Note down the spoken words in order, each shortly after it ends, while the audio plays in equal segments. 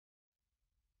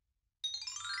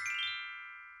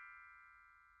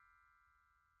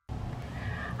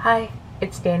Hi,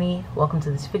 it's Danny. Welcome to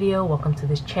this video, welcome to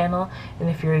this channel, and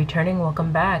if you're returning,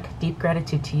 welcome back. Deep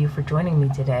gratitude to you for joining me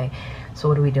today. So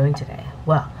what are we doing today?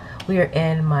 Well, we are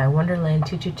in my Wonderland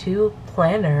 222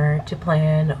 planner to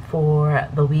plan for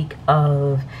the week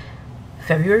of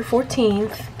February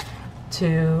 14th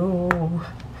to,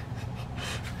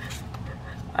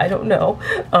 I don't know,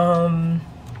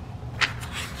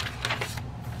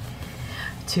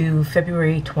 to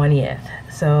February 20th.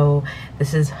 So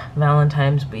this is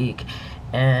Valentine's week,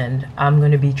 and I'm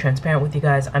going to be transparent with you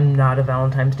guys. I'm not a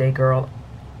Valentine's Day girl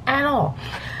at all.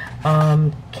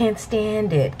 Can't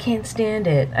stand it. Can't stand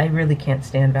it. I really can't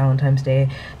stand Valentine's Day.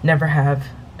 Never have,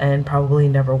 and probably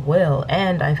never will.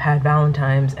 And I've had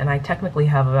Valentine's, and I technically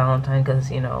have a Valentine because,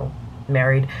 you know,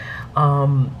 married.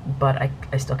 But I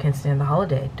still can't stand the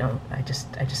holiday. I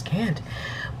just can't.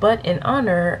 But in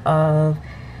honor of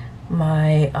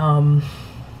my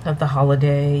of the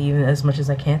holiday, even as much as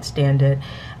I can't stand it,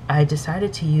 I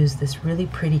decided to use this really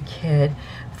pretty kit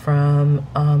from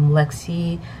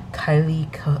Lexi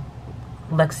Kylie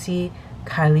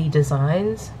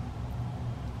Designs,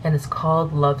 and it's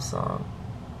called Love Song.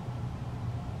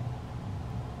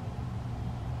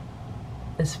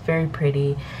 It's very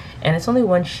pretty, and it's only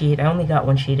one sheet. I only got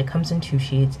one sheet. It comes in 2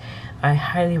 sheets. I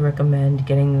highly recommend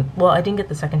getting, well, I didn't get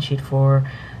the second sheet for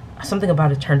something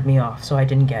about it turned me off, so I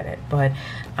didn't get it, but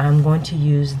I'm going to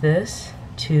use this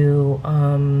to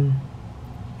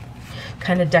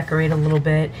kind of decorate a little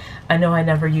bit. I know I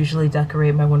never usually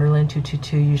decorate my Wonderland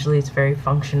 222. Usually it's very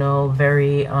functional,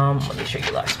 very let me show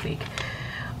you last week,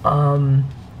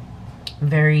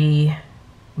 very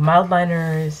mild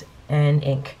liners and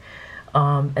ink,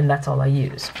 and that's all I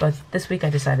use. But this week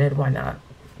I decided, why not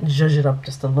zhuzh it up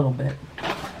just a little bit.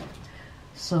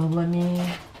 So let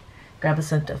me grab a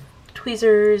set of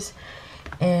tweezers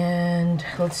and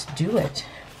let's do it.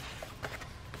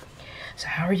 So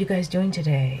how are you guys doing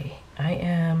today? I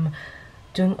am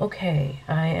doing okay.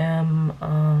 I am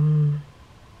I'm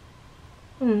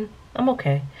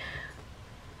okay.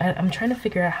 I'm trying to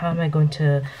figure out how am I going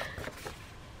to,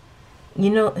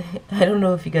 you know, I don't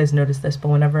know if you guys noticed this, but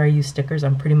whenever I use stickers,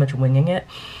 I'm pretty much winging it.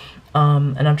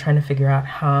 And I'm trying to figure out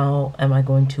how am I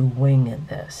going to wing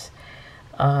this.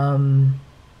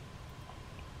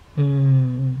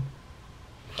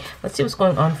 Let's see what's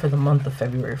going on for the month of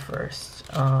February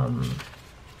 1st.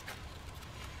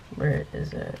 Where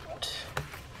is it?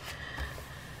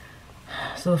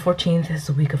 So the 14th is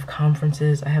the week of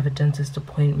conferences. I have a dentist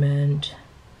appointment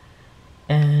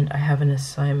and I have an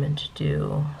assignment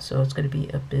due. So it's going to be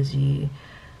a busy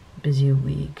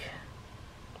week.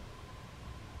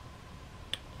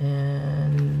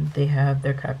 And they have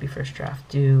their crappy first draft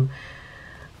due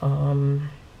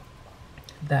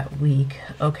that week.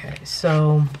 Okay,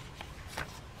 so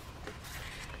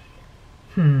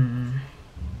I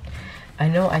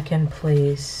know I can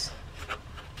place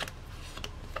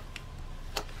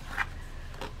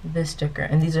this sticker,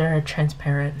 and these are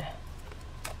transparent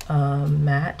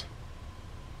matte.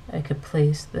 I could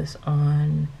place this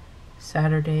on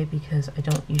Saturday because I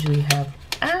don't usually have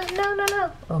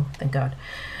no. Oh, thank God.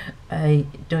 I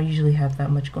don't usually have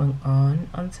that much going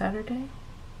on Saturday.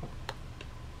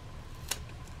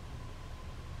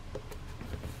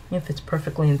 It fits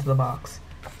perfectly into the box.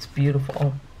 It's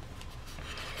beautiful.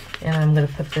 And I'm gonna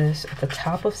put this at the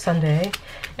top of Sunday,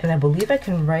 and I believe I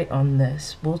can write on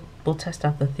this. We'll test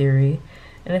out the theory,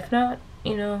 and if not,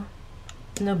 you know,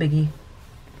 no biggie.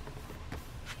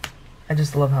 I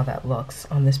just love how that looks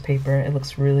on this paper. It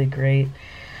looks really great.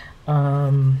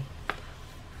 I'm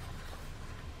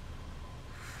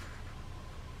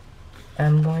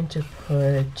going to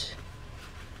put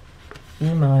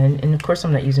mine, and of course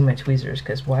I'm not using my tweezers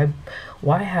because why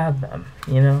have them,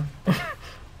 you know?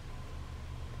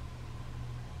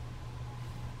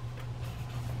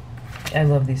 I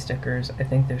love these stickers. I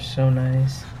think they're so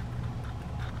nice.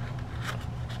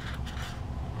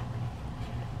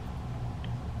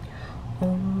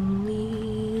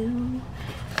 Only you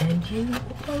and you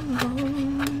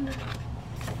alone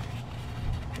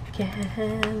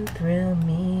can thrill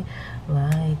me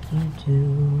like you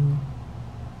do,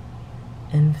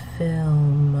 and fill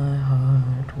my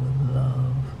heart with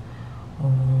love.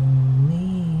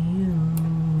 Only you.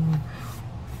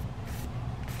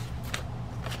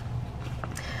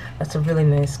 That's a really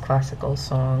nice classical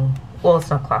song. Well, it's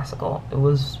not classical. It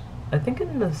was, I think,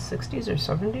 in the 60s or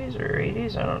 70s or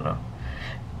 80s. I don't know.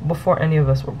 Before any of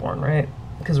us were born, right?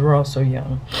 Because we're all so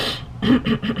young.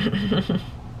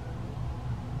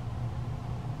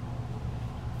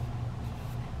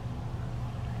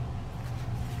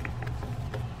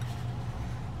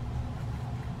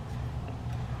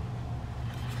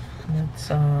 Let's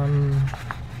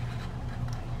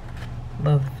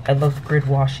I love grid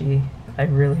washi. I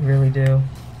really, really do.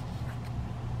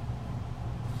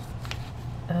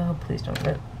 Oh, please don't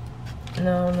rip.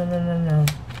 No, no, no, no, no.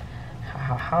 Ha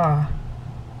ha ha.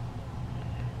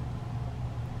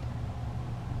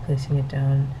 Placing it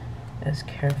down as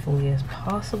carefully as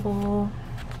possible.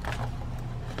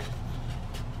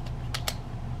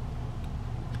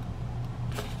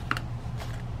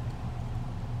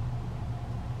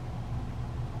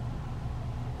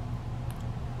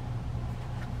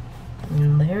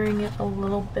 And layering it a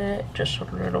little bit, just a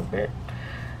little bit,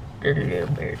 a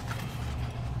little bit.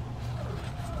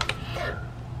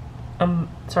 I'm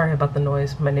sorry about the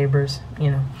noise, my neighbors,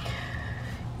 you know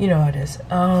how it is.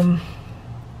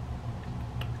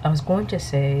 I was going to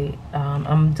say,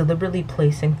 I'm deliberately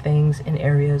placing things in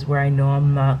areas where I know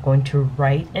I'm not going to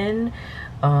write in,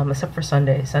 except for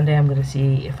Sunday. Sunday I'm going to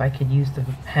see if I could use the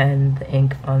pen, the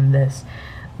ink on this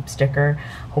sticker.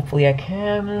 Hopefully I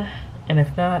can, and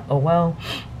if not, oh well,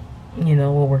 you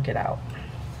know, we'll work it out.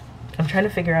 I'm trying to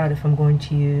figure out if I'm going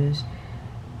to use,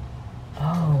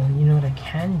 oh, you know what I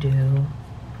can do?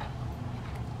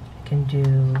 I can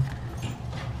do,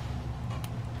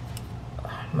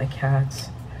 oh, my cats.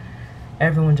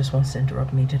 Everyone just wants to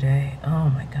interrupt me today. Oh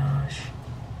my gosh.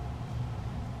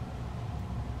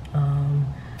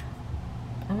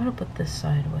 I want to put this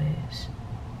sideways.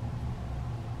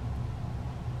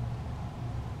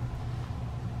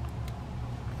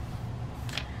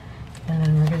 And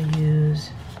then we're going to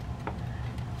use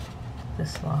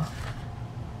this lock.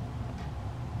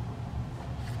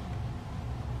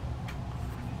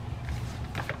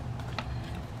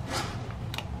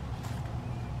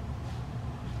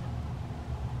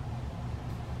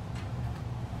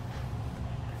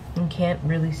 You can't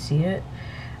really see it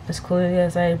as clearly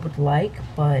as I would like,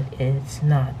 but it's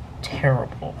not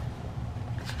terrible.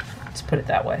 Let's put it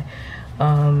that way.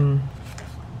 I'm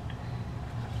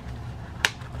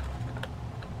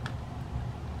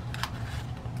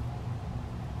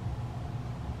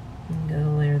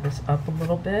gonna layer this up a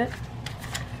little bit.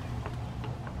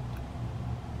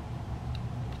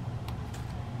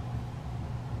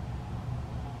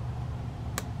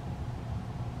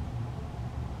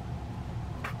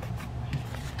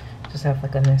 Just have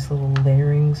like a nice little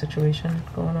layering situation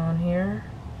going on here.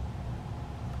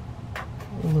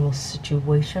 A little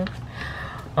situation.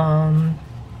 I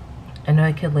know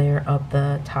I could layer up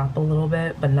the top a little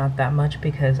bit, but not that much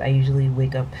because I usually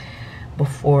wake up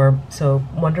before. So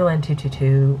Wonderland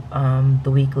 222,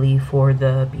 the weekly for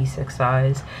the B6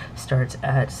 size starts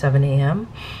at 7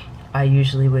 a.m. I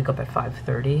usually wake up at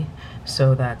 5:30,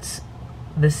 so that's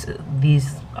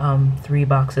these 3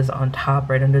 boxes on top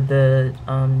right under the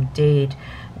date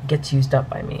gets used up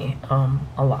by me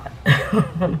a lot.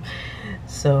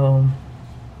 So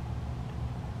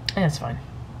yeah, it's fine.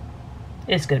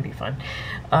 It's gonna be fun.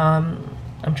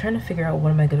 I'm trying to figure out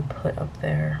what am I gonna put up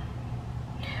there.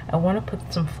 I want to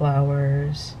put some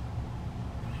flowers.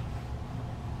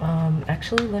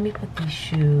 Actually, let me put these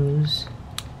shoes.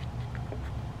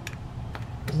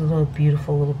 These little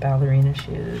beautiful little ballerina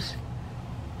shoes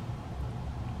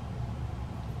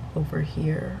over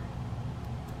here.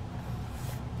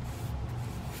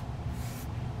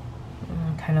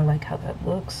 I kind of like how that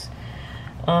looks.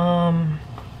 I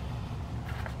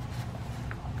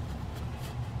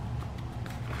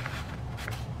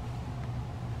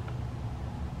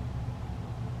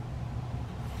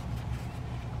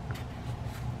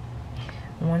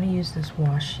want to use this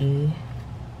washi.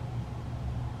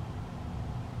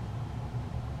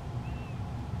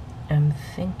 I'm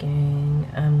thinking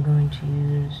I'm going to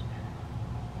use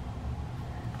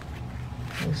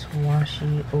this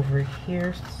washi over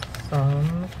here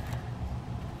some.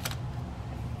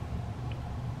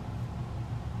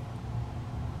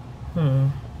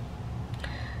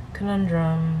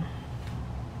 Conundrum.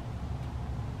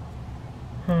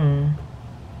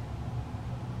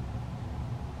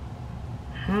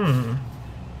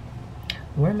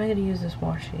 Where am I going to use this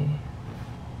washi?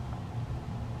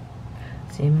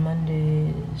 See,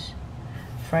 Mondays,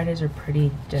 Fridays are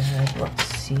pretty dead. Let's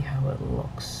see how it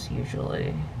looks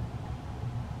usually.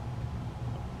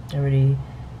 Already,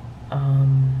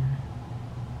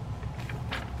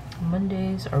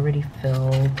 Mondays already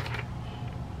filled.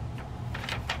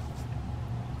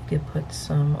 You could put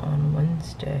some on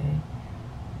Wednesday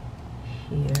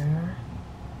here.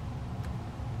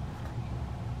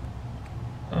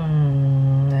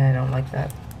 I don't like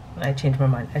that. I changed my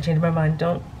mind.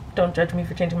 Don't judge me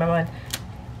for changing my mind.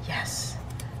 Yes.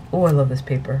 Oh, I love this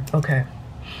paper. Okay.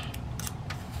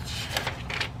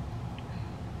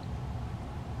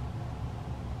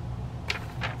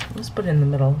 Let's put it in the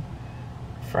middle.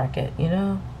 Frack it, you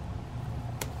know?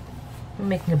 I'm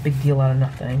making a big deal out of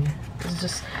nothing. It's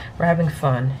just, we're having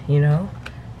fun, you know?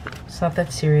 It's not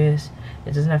that serious.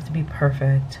 It doesn't have to be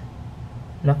perfect.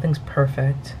 Nothing's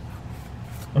perfect.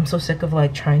 I'm so sick of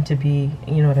like trying to be,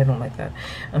 you know what, I don't like that.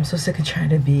 I'm so sick of trying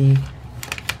to be,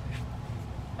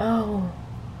 oh,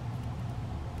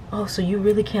 so you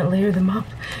really can't layer them up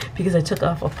because I took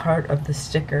off a part of the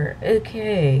sticker.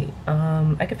 Okay,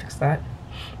 I can fix that.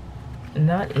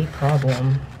 Not a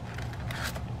problem.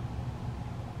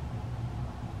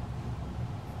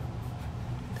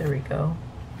 There we go.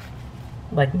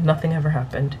 Like nothing ever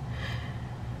happened.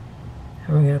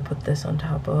 And we're gonna put this on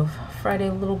top of Friday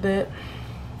a little bit.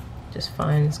 Just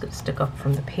fine. It's gonna stick up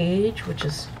from the page, which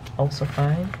is also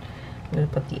fine. I'm gonna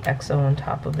put the XO on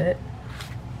top of it.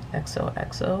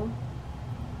 XOXO.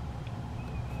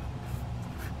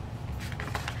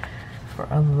 For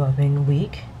a loving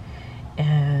week.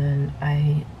 And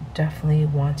I definitely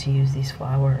want to use these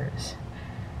flowers.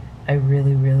 I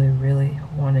really, really, really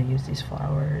want to use these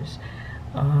flowers.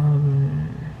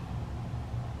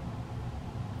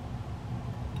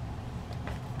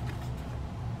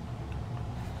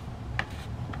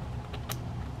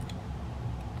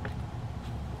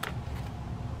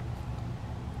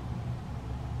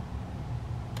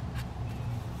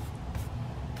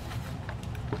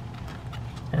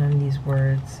 And these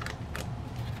words,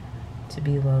 to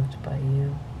be loved by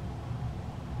you.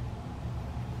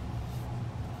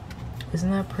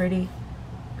 Isn't that pretty?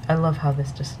 I love how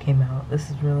this just came out. This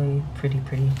is really pretty.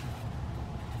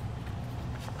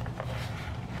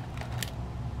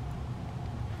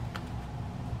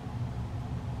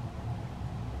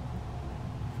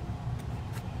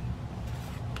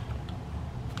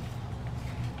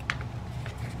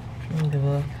 I'm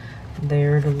gonna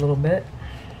layer it a little bit.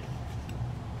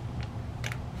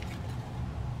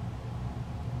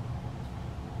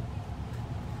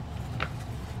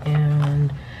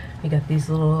 And we got these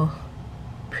little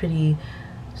pretty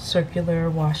circular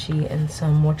washi and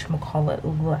some whatchamacallit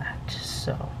left.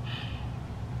 So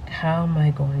how am I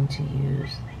going to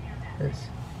use this?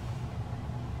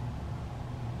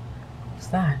 What's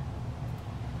that?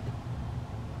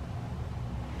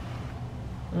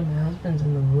 Oh, my husband's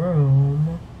in the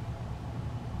room.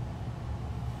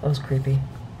 That was creepy.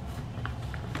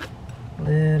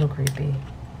 Little creepy.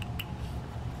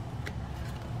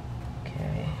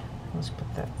 Let's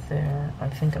put that there. I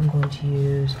think I'm going to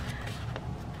use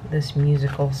this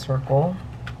musical circle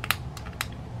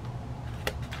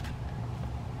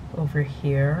over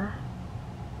here.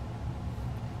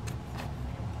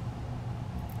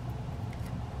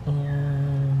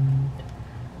 And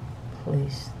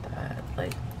place that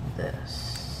like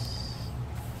this.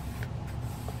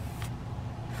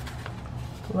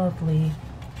 Lovely.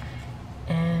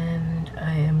 And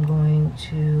I am going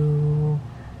to,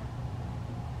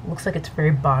 looks like it's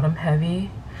very bottom heavy,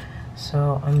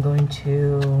 so I'm going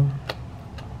to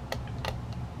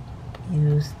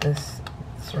use this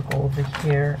circle over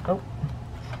here. Oh,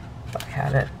 I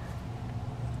had it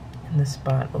in the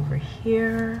spot over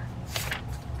here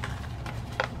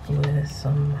with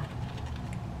some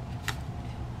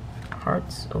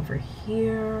hearts over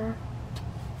here.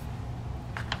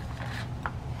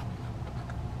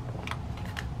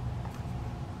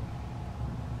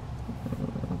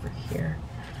 Over here.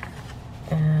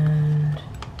 And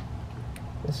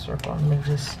the circle, I'm going to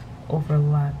just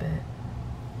overlap it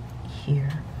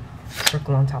here.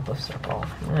 Circle on top of circle.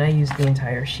 And I use the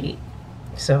entire sheet.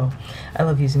 So I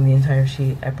love using the entire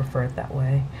sheet. I prefer it that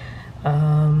way.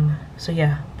 So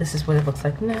yeah, this is what it looks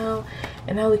like now.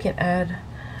 And now we can add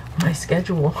my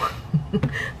schedule.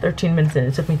 13 minutes in.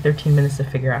 It took me 13 minutes to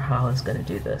figure out how I was going to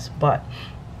do this. But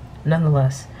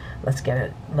nonetheless, let's get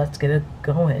it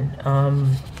going.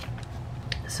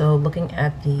 So looking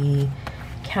at the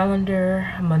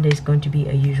calendar, Monday's going to be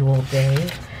a usual day.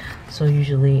 So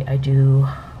usually I do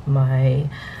my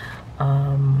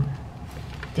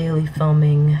daily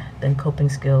filming, then coping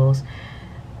skills,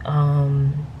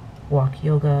 walk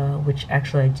yoga, which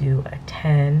actually I do at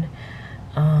 10,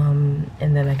 and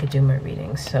then I could do my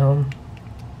readings. So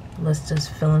let's just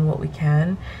fill in what we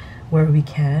can, where we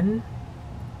can.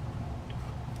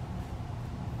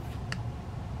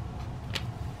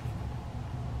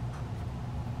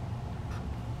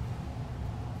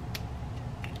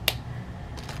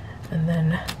 And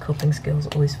then coping skills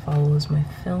always follows my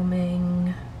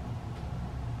filming.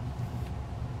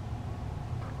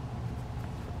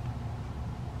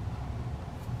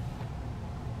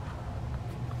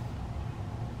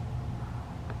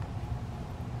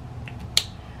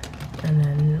 And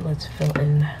then let's fill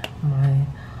in my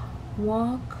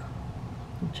walk,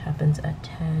 which happens at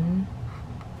 10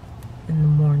 in the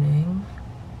morning.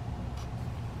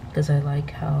 because I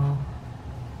like how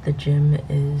the gym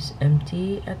is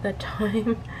empty at that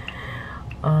time.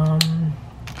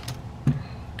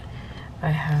 I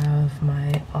have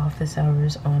my office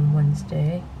hours on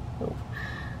Wednesday. Oh,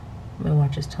 my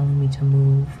watch is telling me to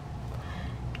move.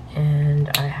 And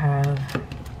I have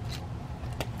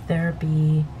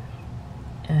therapy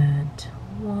at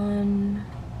 1.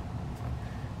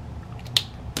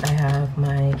 I have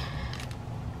my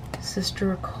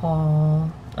sister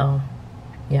call. Oh,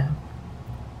 yeah.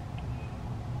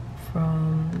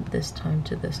 From this time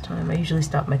to this time. I usually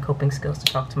stop my coping skills to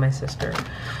talk to my sister.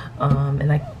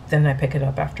 And then I pick it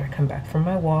up after I come back from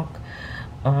my walk.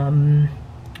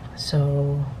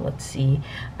 So let's see.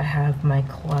 I have my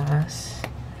class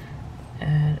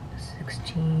at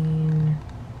 16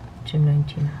 to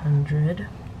 1900.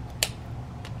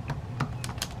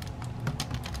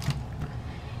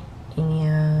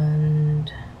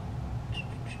 And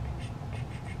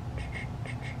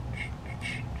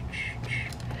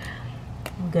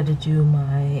I'm gonna do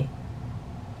my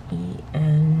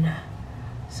EN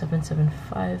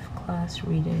 775 class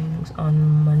readings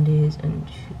on Mondays and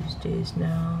Tuesdays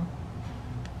now,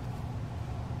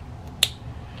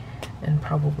 and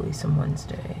probably some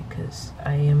Wednesday, because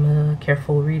I am a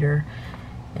careful reader,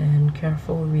 and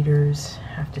careful readers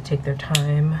have to take their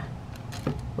time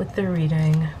with their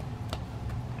reading,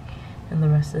 and the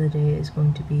rest of the day is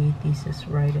going to be thesis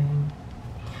writing.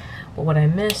 But what I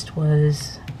missed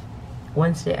was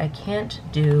Wednesday. I can't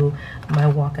do my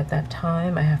walk at that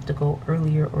time. I have to go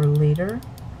earlier or later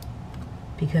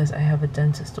because I have a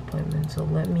dentist appointment. So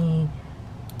let me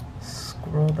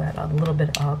scroll that a little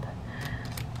bit up.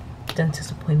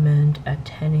 Dentist appointment at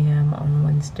 10 a.m. on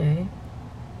Wednesday.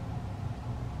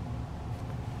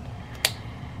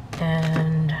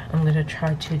 And I'm gonna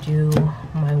try to do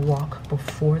my walk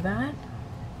before that.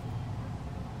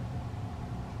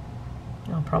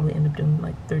 I'll probably end up doing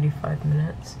like 35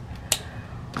 minutes.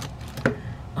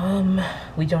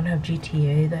 We don't have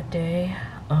GTA that day.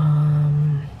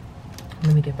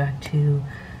 Let me get back to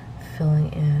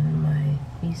filling in my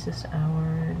thesis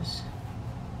hours.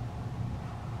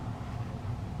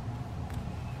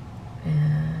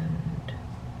 And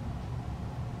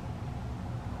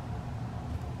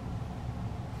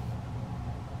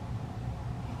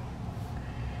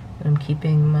I'm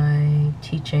keeping my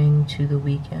teaching to the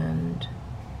weekend.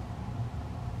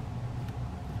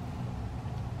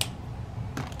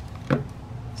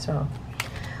 So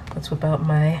let's whip out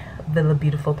my Villa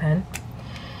Beautiful pen,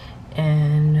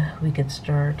 and we could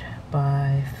start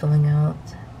by filling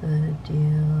out the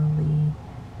daily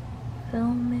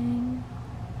filming,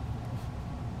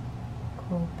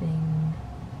 coping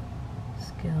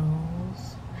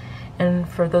skills. And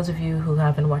for those of you who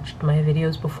haven't watched my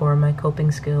videos before, my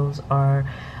coping skills are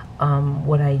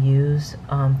what I use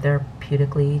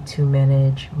therapeutically to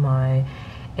manage my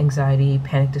anxiety,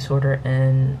 panic disorder,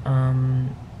 and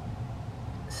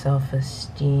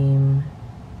self-esteem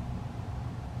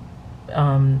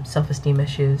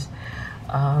issues.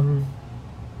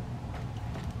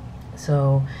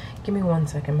 So give me 1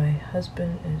 second. My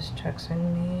husband is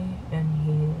texting me,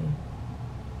 and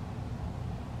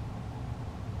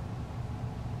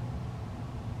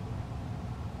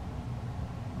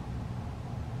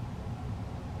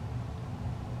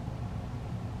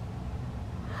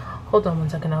hold on 1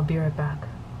 second, I'll be right back.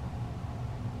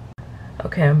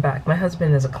 Okay, I'm back. My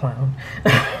husband is a clown.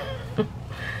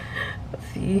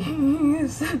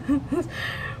 Thesis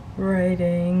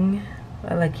writing.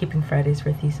 I like keeping Fridays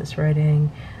for thesis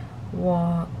writing.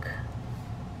 Walk.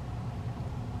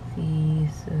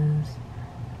 Thesis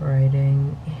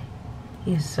writing.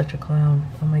 He's such a clown.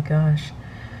 Oh my gosh.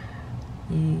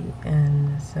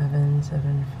 EN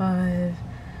 775.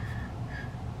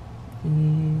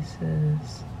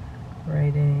 Thesis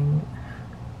writing.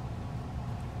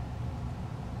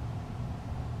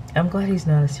 I'm glad he's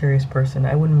not a serious person.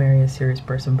 I wouldn't marry a serious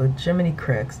person, but Jiminy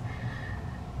Cricks,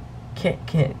 can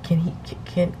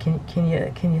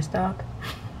you stop?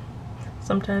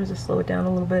 Sometimes just slow it down a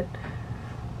little bit.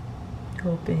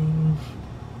 Coping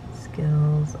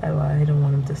skills. I don't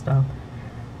want him to stop.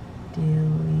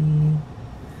 Daily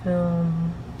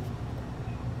film.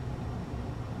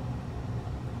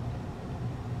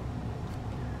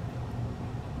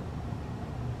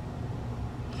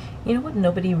 You know what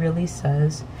nobody really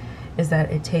says is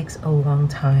that it takes a long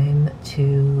time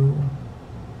to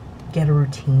get a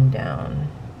routine down.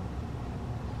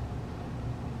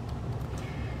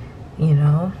 You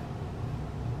know?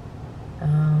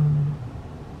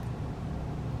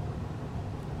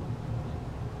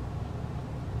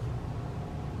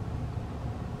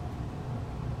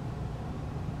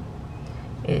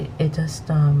 It just,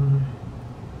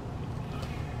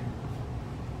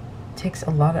 takes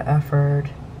a lot of effort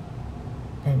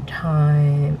and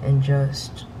time and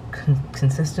just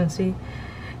consistency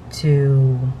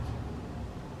to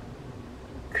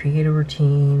create a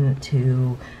routine,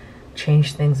 to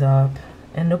change things up,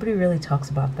 and nobody really talks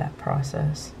about that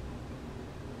process.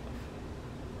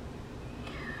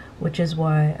 Which is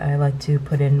why I like to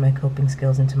put in my coping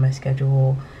skills into my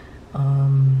schedule,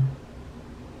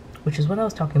 which is what I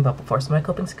was talking about before. So my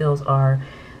coping skills are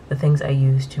the things I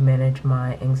use to manage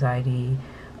my anxiety,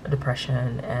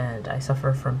 depression, and I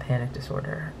suffer from panic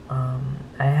disorder.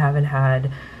 I haven't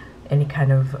had any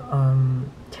kind of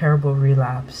terrible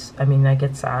relapse. I mean, I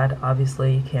get sad.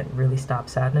 Obviously, you can't really stop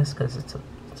sadness because it's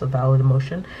a valid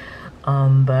emotion,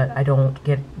 but I don't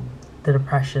get the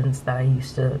depressions that I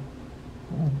used to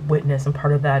witness, and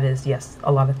part of that is, yes,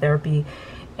 a lot of therapy,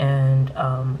 and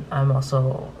I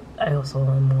also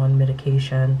am on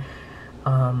medication,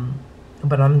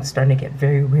 but I'm starting to get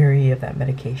very weary of that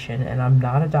medication, and I'm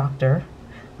not a doctor,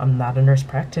 I'm not a nurse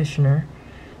practitioner,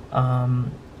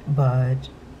 but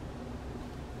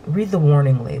read the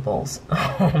warning labels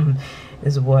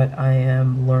is what I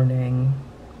am learning,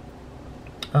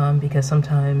 because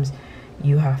sometimes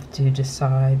you have to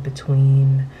decide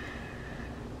between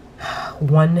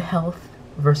one health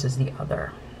versus the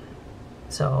other.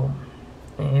 So,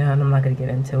 and I'm not going to get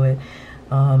into it,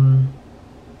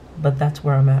 but that's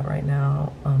where I'm at right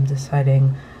now,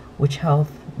 deciding which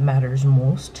health matters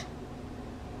most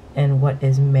and what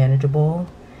is manageable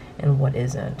and what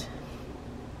isn't.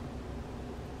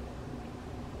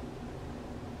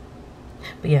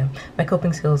 But yeah, my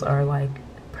coping skills are like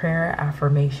prayer,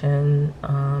 affirmation,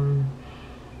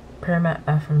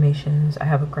 affirmations. I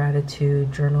have a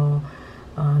gratitude journal,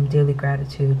 daily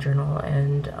gratitude journal,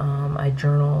 and I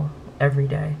journal every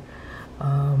day.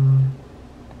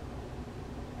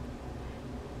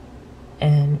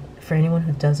 And for anyone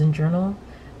who doesn't journal,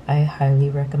 I highly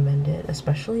recommend it,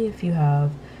 especially if you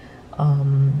have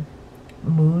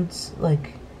moods,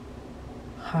 like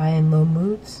high and low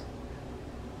moods.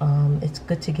 It's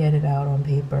good to get it out on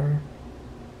paper,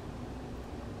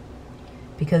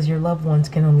 because your loved ones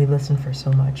can only listen for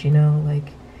so much, you know,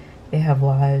 like they have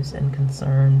lives and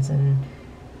concerns and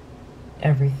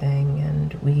everything,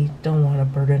 and we don't want to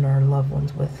burden our loved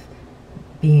ones with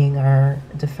being our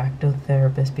de facto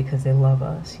therapist because they love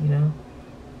us, you know.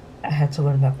 I had to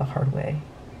learn that the hard way.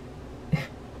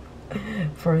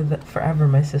 Forever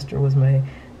my sister was my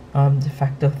de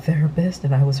facto therapist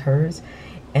and I was hers,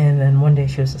 and then one day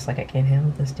she was just like, I can't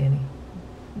handle this, Danny,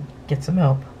 get some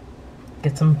help,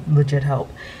 get some legit help.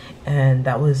 And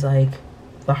that was like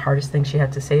the hardest thing she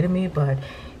had to say to me, but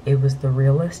it was the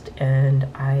realest, and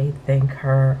I thank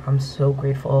her. I'm so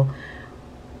grateful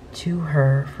to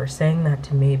her for saying that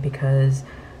to me, because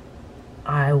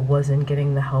I wasn't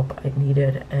getting the help I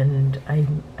needed, and I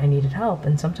needed help,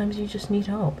 and sometimes you just need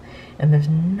help, and there's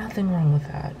nothing wrong with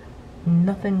that.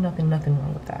 Nothing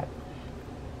wrong with that.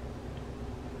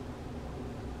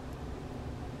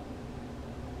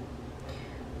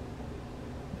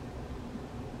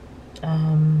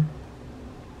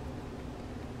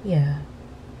 Yeah.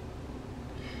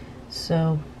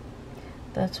 So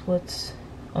that's what's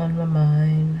on my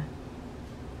mind.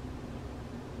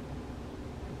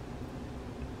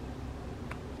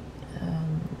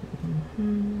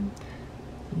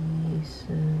 This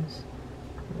is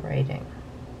writing.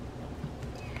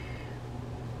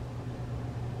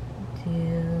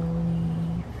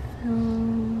 Daily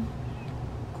film,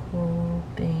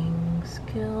 coping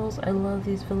skills. I love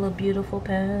these Villa Beautiful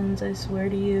pens, I swear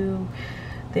to you.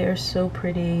 They are so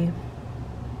pretty.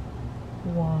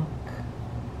 Walk,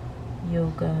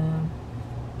 yoga,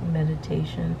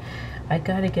 meditation. I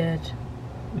gotta get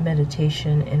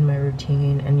meditation in my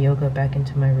routine and yoga back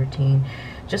into my routine.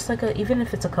 Just like even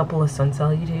if it's a couple of sun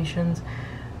salutations,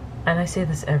 and I say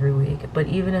this every week, but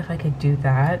even if I could do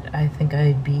that, I think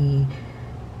I'd be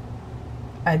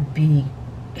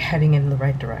heading in the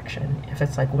right direction if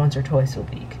it's like once or twice a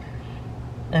week.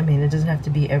 I mean, it doesn't have to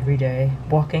be every day.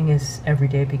 Walking is every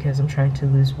day because I'm trying to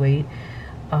lose weight,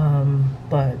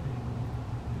 but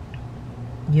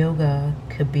yoga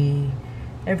could be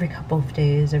every couple of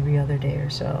days, every other day or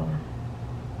so.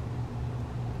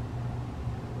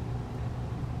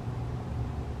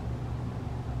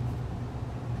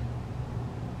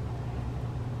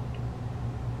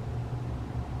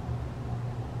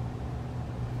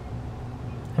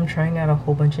 I'm trying out a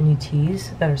whole bunch of new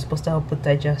teas that are supposed to help with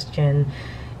digestion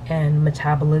and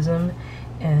metabolism,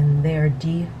 and they are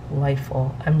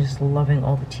delightful. I'm just loving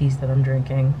all the teas that I'm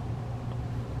drinking.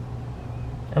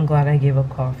 I'm glad I gave up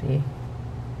coffee.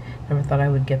 Never thought I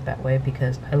would get that way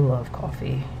because I love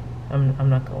coffee. I'm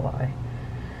not gonna lie.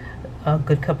 a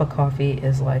good cup of coffee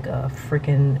is like a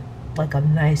freaking, like a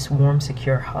nice, warm,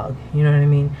 secure hug. You know what I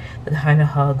mean? The kind of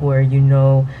hug where you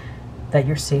know that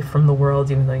you're safe from the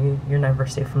world, even though you're never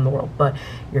safe from the world, but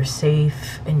you're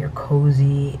safe and you're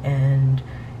cozy and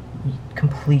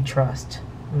complete trust.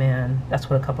 Man, that's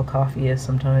what a cup of coffee is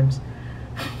sometimes.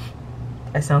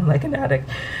 I sound like an addict,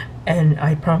 and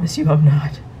I promise you I'm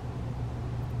not.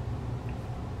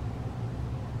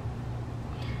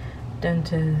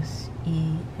 Dentist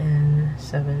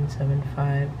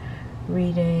EN775.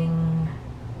 Reading.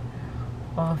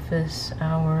 Office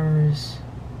hours.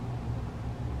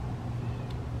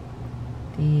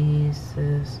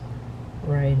 Thesis.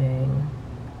 Writing.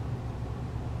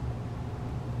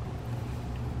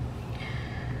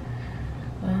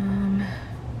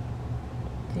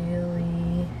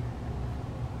 Daily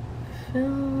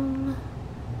film.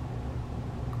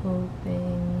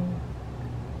 Coping.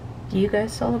 Do you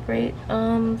guys celebrate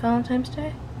Valentine's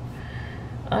Day?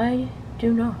 I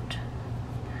do not.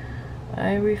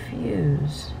 I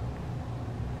refuse.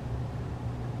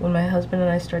 When my husband and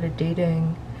I started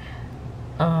dating,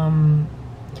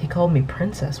 he called me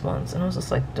princess once, and I was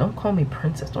just like, don't call me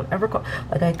princess, don't ever call,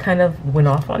 like, I kind of went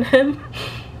off on him.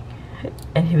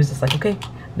 And he was just like, okay,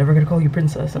 never gonna call you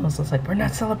princess. And I was just like, we're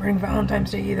not celebrating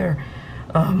Valentine's Day either.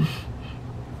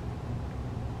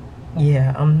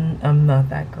 Yeah, I'm not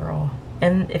that girl.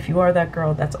 And if you are that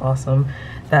girl, that's awesome.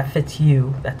 That fits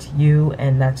you. That's you,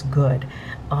 and that's good.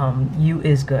 You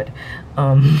is good.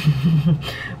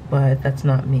 But that's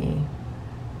not me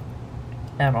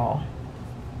at all.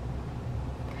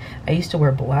 I used to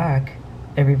wear black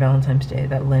every Valentine's Day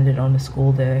that landed on a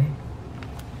school day.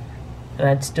 And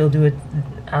I'd still do it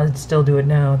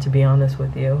now, to be honest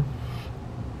with you.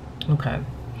 Okay.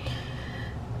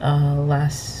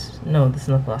 No, this is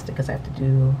not the last day because I have to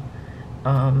do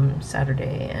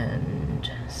Saturday and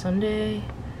Sunday.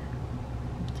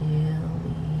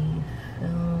 Daily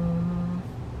film,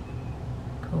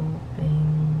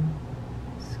 coping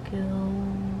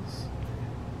skills,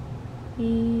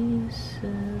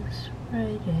 thesis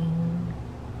writing,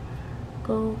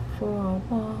 go for a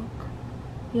walk,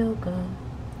 yoga,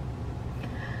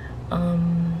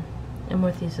 and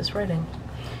more thesis writing.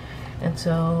 And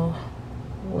so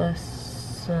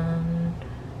lesson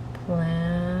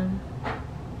plan,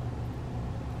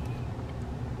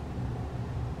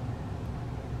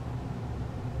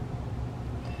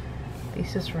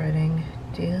 thesis writing,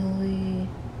 daily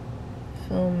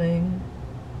filming,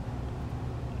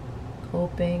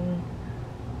 coping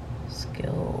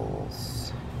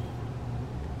skills,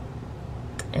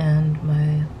 and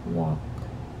my walk,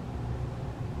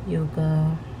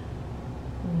 yoga,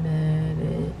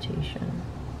 meditation.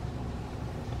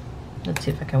 Let's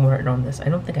see if I can word it on this. I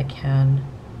don't think I can.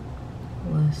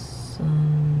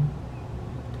 Lesson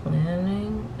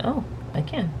planning. Oh, I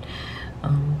can.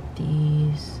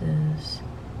 Thesis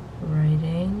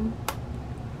writing,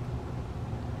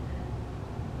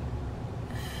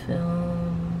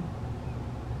 film,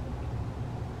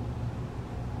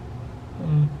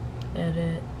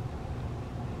 edit.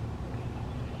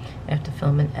 I have to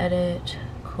film and edit,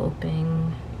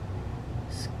 coping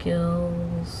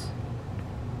skills,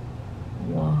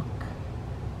 walk,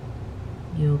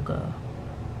 yoga,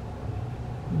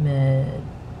 med.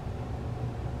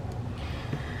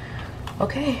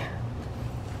 Okay,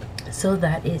 so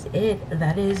that is it.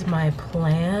 That is my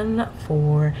plan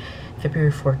for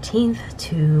February 14th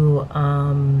to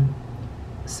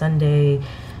Sunday,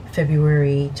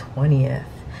 February 20th.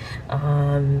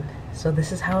 So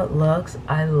this is how it looks.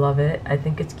 I love it. I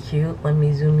think it's cute. Let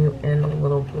me zoom you in a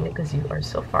little bit because you are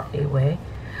so far away.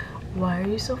 Why are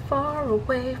you so far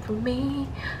away from me?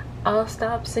 I'll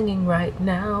stop singing right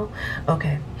now.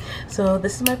 Okay, so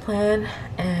this is my plan,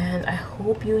 and I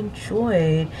hope you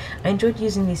enjoyed. I enjoyed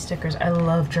using these stickers. I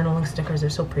love journaling stickers.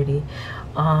 They're so pretty.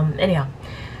 Anyhow,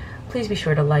 please be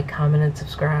sure to like, comment, and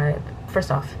subscribe. First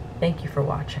off, thank you for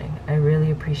watching. I really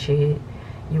appreciate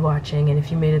you watching, and if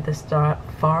you made it this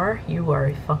far, you are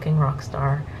a fucking rock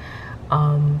star.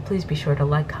 Please be sure to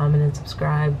like, comment, and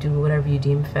subscribe. Do whatever you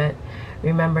deem fit.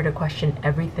 Remember to question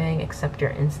everything except your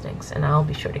instincts, and I'll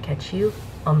be sure to catch you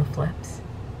on the flips.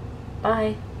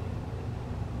 Bye.